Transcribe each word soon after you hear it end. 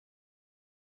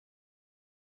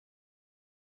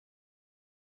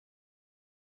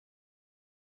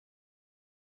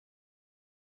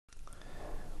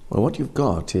Well, what you've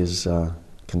got is a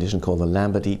condition called the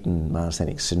Lambert Eaton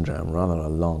Myasthenic Syndrome, rather a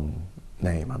long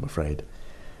name, I'm afraid.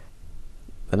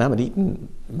 The Lambert Eaton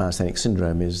Myasthenic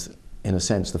Syndrome is, in a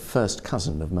sense, the first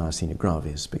cousin of myasthenia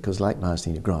gravis, because like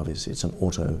myasthenia gravis, it's an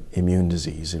autoimmune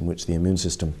disease in which the immune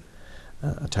system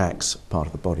attacks part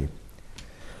of the body.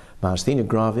 Myasthenia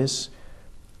gravis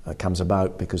comes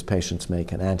about because patients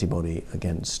make an antibody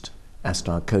against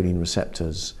acetylcholine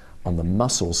receptors on the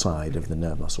muscle side of the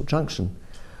nerve-muscle junction,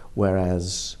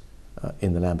 whereas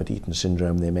in the Lambert Eaton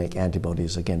syndrome they make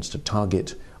antibodies against a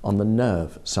target on the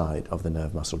nerve side of the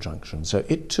nerve-muscle junction. So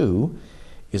it too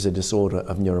is a disorder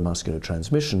of neuromuscular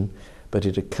transmission, but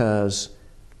it occurs,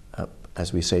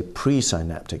 as we say,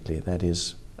 presynaptically. That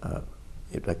is,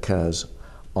 it occurs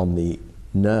on the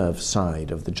nerve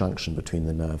side of the junction between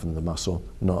the nerve and the muscle,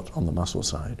 not on the muscle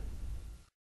side.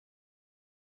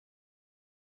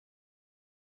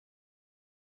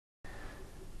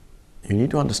 You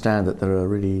need to understand that there are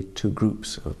really two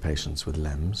groups of patients with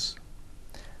LEMS.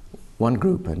 One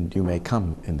group, and you may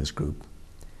come in this group,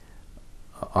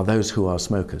 are those who are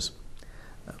smokers,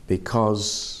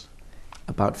 because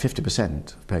about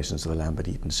 50% of patients with Lambert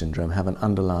Eaton syndrome have an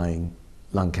underlying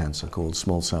lung cancer called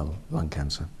small cell lung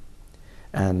cancer.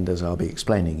 And as I'll be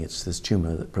explaining, it's this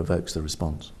tumor that provokes the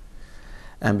response.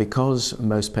 And because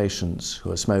most patients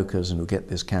who are smokers and who get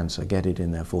this cancer get it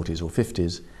in their 40s or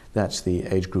 50s, that's the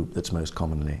age group that's most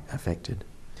commonly affected.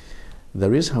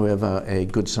 There is, however, a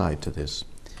good side to this.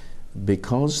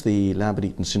 Because the Lambert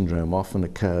Eaton syndrome often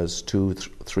occurs 2,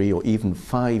 3, or even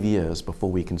 5 years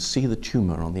before we can see the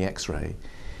tumor on the X-ray,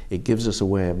 it gives us a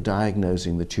way of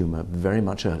diagnosing the tumor very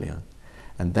much earlier.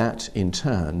 And that, in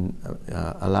turn,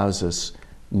 allows us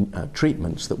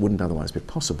treatments that wouldn't otherwise be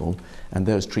possible, and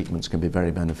those treatments can be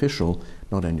very beneficial,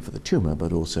 not only for the tumor,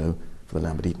 but also for the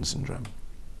Lambert Eaton syndrome.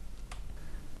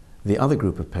 The other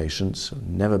group of patients have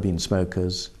never been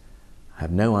smokers,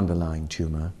 have no underlying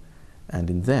tumor, and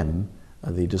in them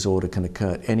the disorder can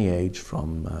occur at any age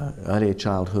from early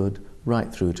childhood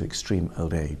right through to extreme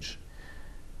old age.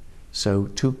 So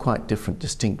two quite different,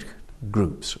 distinct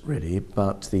groups really,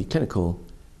 but the clinical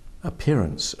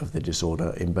appearance of the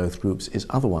disorder in both groups is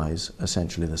otherwise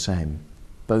essentially the same.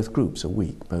 Both groups are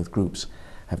weak, both groups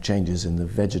have changes in the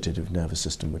vegetative nervous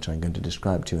system, which I'm going to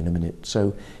describe to you in a minute.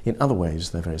 So in other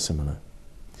ways they're very similar.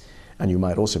 And you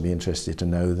might also be interested to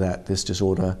know that this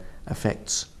disorder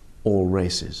affects all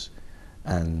races,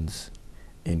 and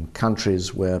in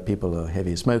countries where people are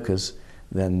heavy smokers,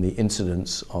 then the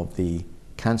incidence of the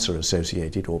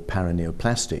cancer-associated or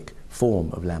paraneoplastic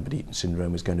form of Lambert Eaton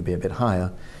syndrome is going to be a bit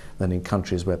higher than in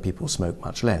countries where people smoke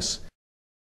much less.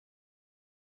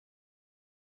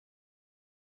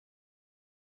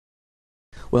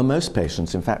 Well, most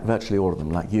patients, in fact virtually all of them,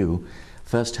 like you,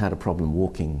 first had a problem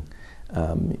walking.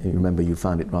 You remember you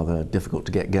found it rather difficult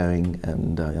to get going,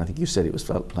 and I think you said it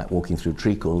felt like walking through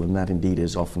treacle, and that indeed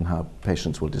is often how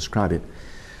patients will describe it.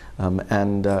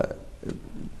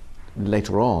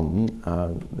 Later on,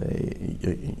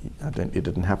 it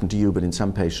didn't happen to you, but in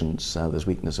some patients there's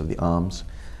weakness of the arms,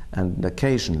 and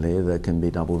occasionally there can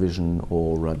be double vision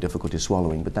or difficulty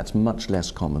swallowing, but that's much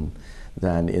less common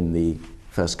than in the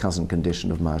first cousin condition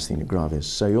of myasthenia gravis.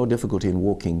 So your difficulty in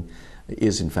walking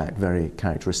is in fact very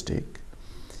characteristic.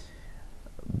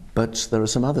 But there are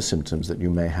some other symptoms that you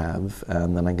may have,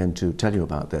 and I'm going to tell you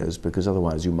about those because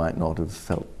otherwise you might not have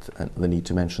felt the need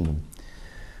to mention them.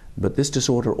 But this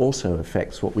disorder also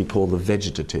affects what we call the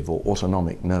vegetative or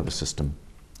autonomic nervous system.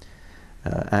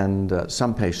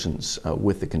 Some patients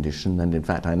with the condition, and in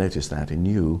fact I noticed that in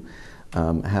you,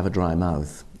 have a dry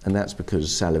mouth. And that's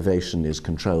because salivation is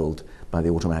controlled by the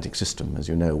automatic system. As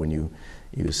you know, when you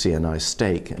see a nice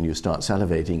steak and you start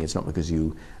salivating, it's not because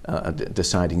you are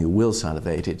deciding you will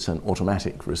salivate, it's an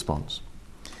automatic response.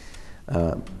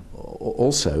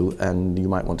 Also, and you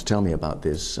might want to tell me about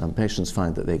this, patients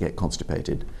find that they get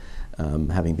constipated.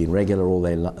 Having been regular all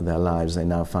their lives, they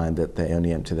now find that they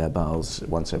only empty their bowels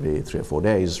once every 3 or 4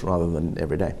 days rather than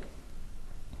every day.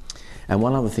 And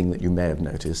one other thing that you may have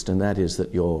noticed, and that is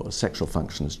that your sexual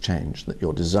function has changed, that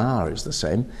your desire is the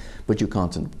same, but you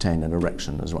can't obtain an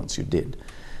erection as once you did.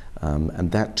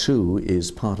 And that too is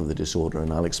part of the disorder,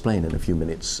 and I'll explain in a few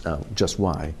minutes just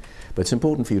why. But it's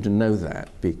important for you to know that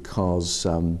because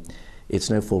it's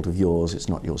no fault of yours, it's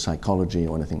not your psychology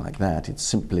or anything like that, it's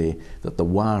simply that the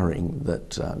wiring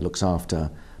that looks after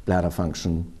bladder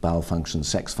function, bowel function,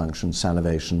 sex function,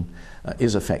 salivation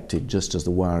is affected just as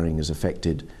the wiring is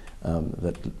affected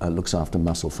that looks after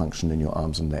muscle function in your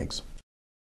arms and legs.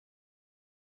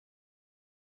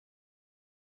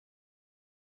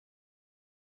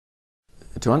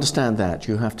 To understand that,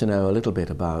 you have to know a little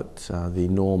bit about the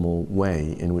normal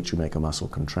way in which you make a muscle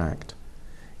contract.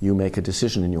 You make a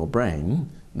decision in your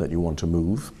brain that you want to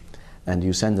move, and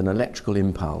you send an electrical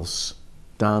impulse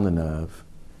down the nerve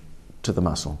to the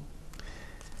muscle.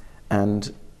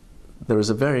 And there is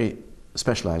a very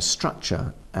specialized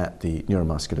structure at the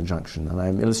neuromuscular junction, and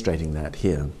I'm illustrating that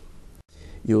here.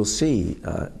 You'll see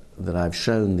that I've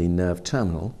shown the nerve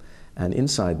terminal, and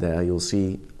inside there you'll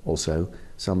see also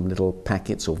some little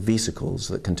packets or vesicles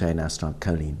that contain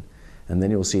acetylcholine. And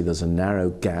then you'll see there's a narrow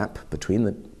gap between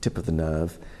the tip of the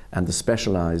nerve and the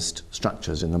specialized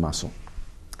structures in the muscle.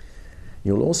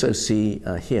 You'll also see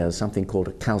here something called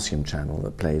a calcium channel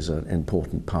that plays an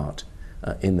important part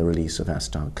in the release of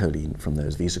acetylcholine from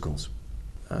those vesicles.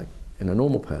 In a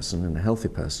normal person, in a healthy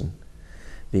person,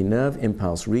 the nerve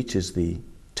impulse reaches the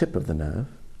tip of the nerve,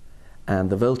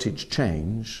 and the voltage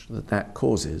change that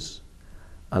causes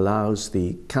allows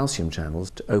the calcium channels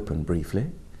to open briefly.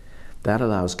 That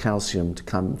allows calcium to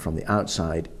come from the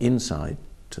outside inside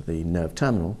to the nerve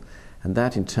terminal, and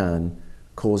that in turn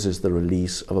causes the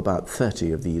release of about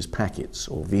 30 of these packets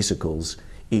or vesicles,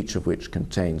 each of which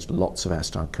contains lots of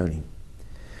acetylcholine.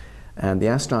 And the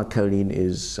acetylcholine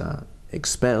is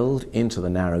expelled into the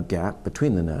narrow gap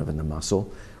between the nerve and the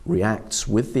muscle, reacts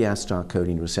with the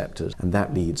acetylcholine receptors, and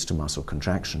that leads to muscle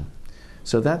contraction.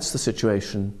 So that's the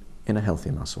situation in a healthy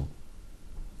muscle.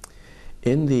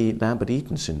 In the Lambert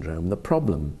Eaton syndrome, the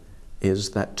problem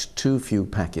is that too few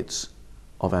packets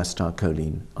of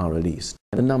acetylcholine are released.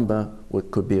 The number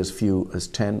could be as few as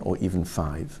 10 or even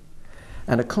 5.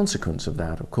 And a consequence of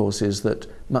that, of course, is that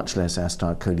much less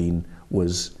acetylcholine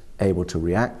was able to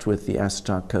react with the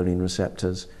acetylcholine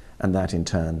receptors, and that in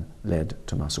turn led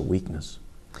to muscle weakness.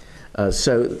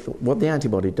 So what the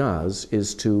antibody does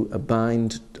is to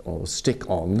bind or stick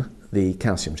on the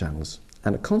calcium channels.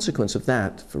 And a consequence of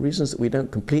that, for reasons that we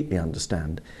don't completely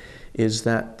understand, is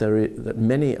that that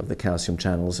many of the calcium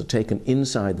channels are taken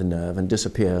inside the nerve and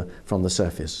disappear from the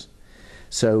surface.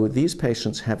 So these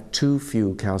patients have too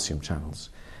few calcium channels.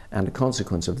 And a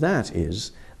consequence of that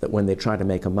is that when they try to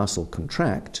make a muscle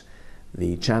contract,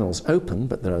 the channels open,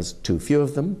 but there are too few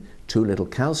of them, too little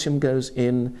calcium goes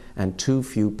in, and too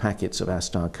few packets of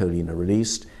acetylcholine are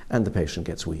released, and the patient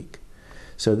gets weak.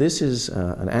 So this is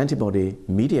an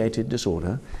antibody-mediated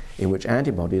disorder in which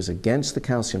antibodies against the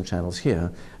calcium channels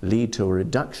here lead to a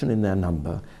reduction in their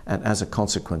number, and as a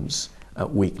consequence,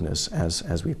 weakness,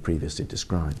 as we previously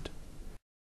described.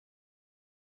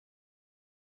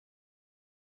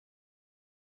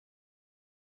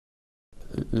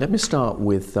 Let me start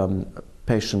with a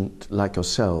patient like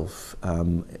yourself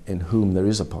in whom there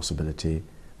is a possibility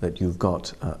that you've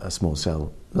got a small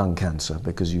cell lung cancer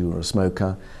because you are a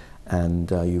smoker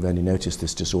and you've only noticed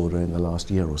this disorder in the last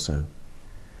year or so.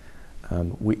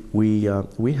 We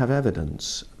have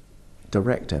evidence,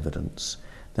 direct evidence,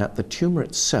 that the tumor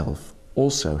itself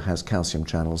also has calcium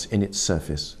channels in its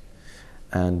surface.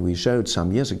 And we showed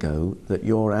some years ago that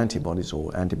your antibodies,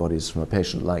 or antibodies from a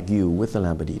patient like you with the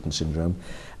Lambert Eaton syndrome,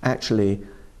 actually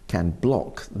can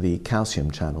block the calcium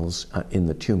channels in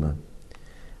the tumor.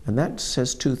 And that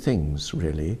says two things,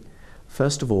 really.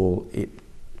 First of all, it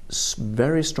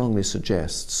very strongly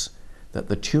suggests that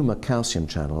the tumor calcium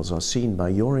channels are seen by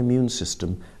your immune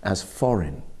system as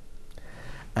foreign.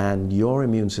 And your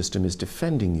immune system is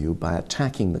defending you by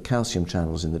attacking the calcium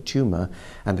channels in the tumor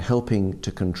and helping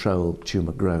to control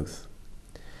tumor growth.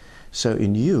 So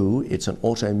in you, it's an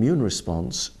autoimmune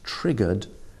response triggered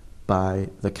by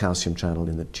the calcium channel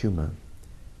in the tumor.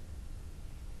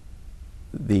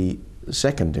 The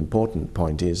second important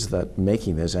point is that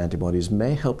making those antibodies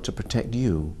may help to protect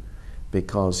you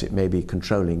because it may be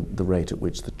controlling the rate at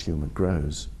which the tumor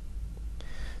grows.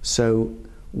 So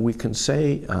we can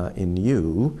say in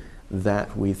you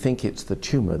that we think it's the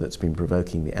tumor that's been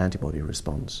provoking the antibody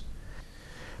response.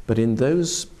 But in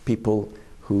those people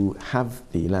who have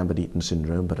the Lambert Eaton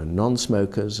syndrome but are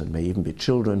non-smokers and may even be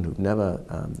children who've never,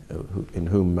 in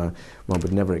whom one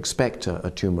would never expect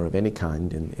a tumor of any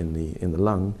kind in the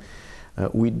lung,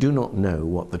 we do not know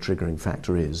what the triggering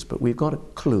factor is, but we've got a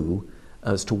clue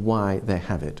as to why they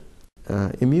have it.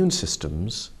 Immune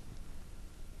systems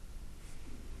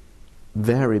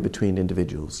vary between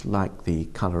individuals, like the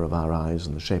color of our eyes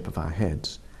and the shape of our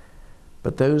heads.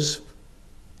 But those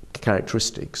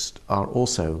characteristics are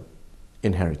also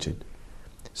inherited.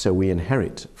 So we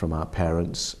inherit from our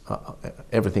parents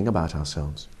everything about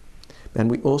ourselves.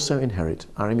 And we also inherit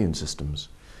our immune systems.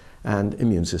 And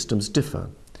immune systems differ.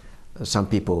 Some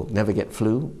people never get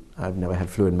flu. I've never had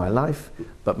flu in my life,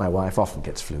 but my wife often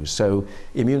gets flu. So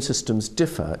immune systems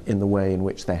differ in the way in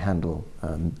which they handle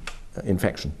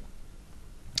infection.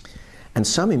 And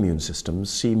some immune systems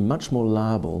seem much more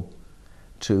liable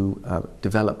to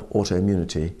develop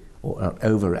autoimmunity, or an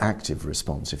overactive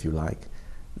response, if you like,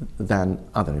 than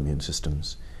other immune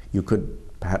systems. You could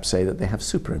perhaps say that they have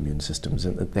superimmune systems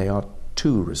and that they are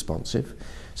too responsive.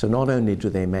 So not only do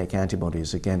they make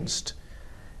antibodies against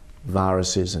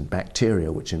viruses and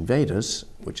bacteria which invade us,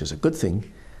 which is a good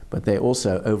thing, but they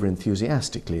also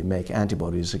over-enthusiastically make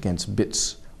antibodies against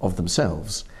bits of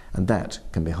themselves, and that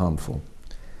can be harmful.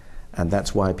 And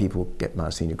that's why people get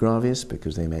myasthenia gravis,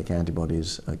 because they make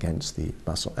antibodies against the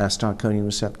muscle acetylcholine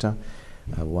receptor.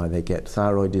 Why they get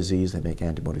thyroid disease, they make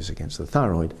antibodies against the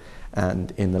thyroid.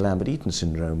 And in the Lambert Eaton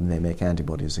syndrome, they make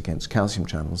antibodies against calcium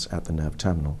channels at the nerve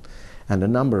terminal. And a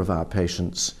number of our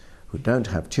patients who don't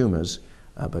have tumors,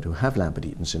 but who have Lambert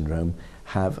Eaton syndrome,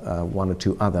 have one or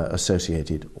two other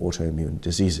associated autoimmune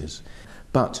diseases.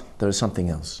 But there is something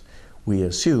else. We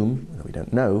assume, we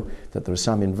don't know, that there is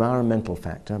some environmental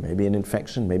factor, maybe an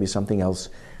infection, maybe something else,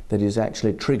 that is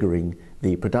actually triggering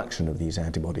the production of these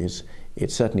antibodies. It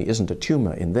certainly isn't a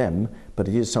tumor in them, but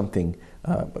it is something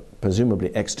presumably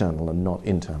external and not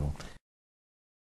internal.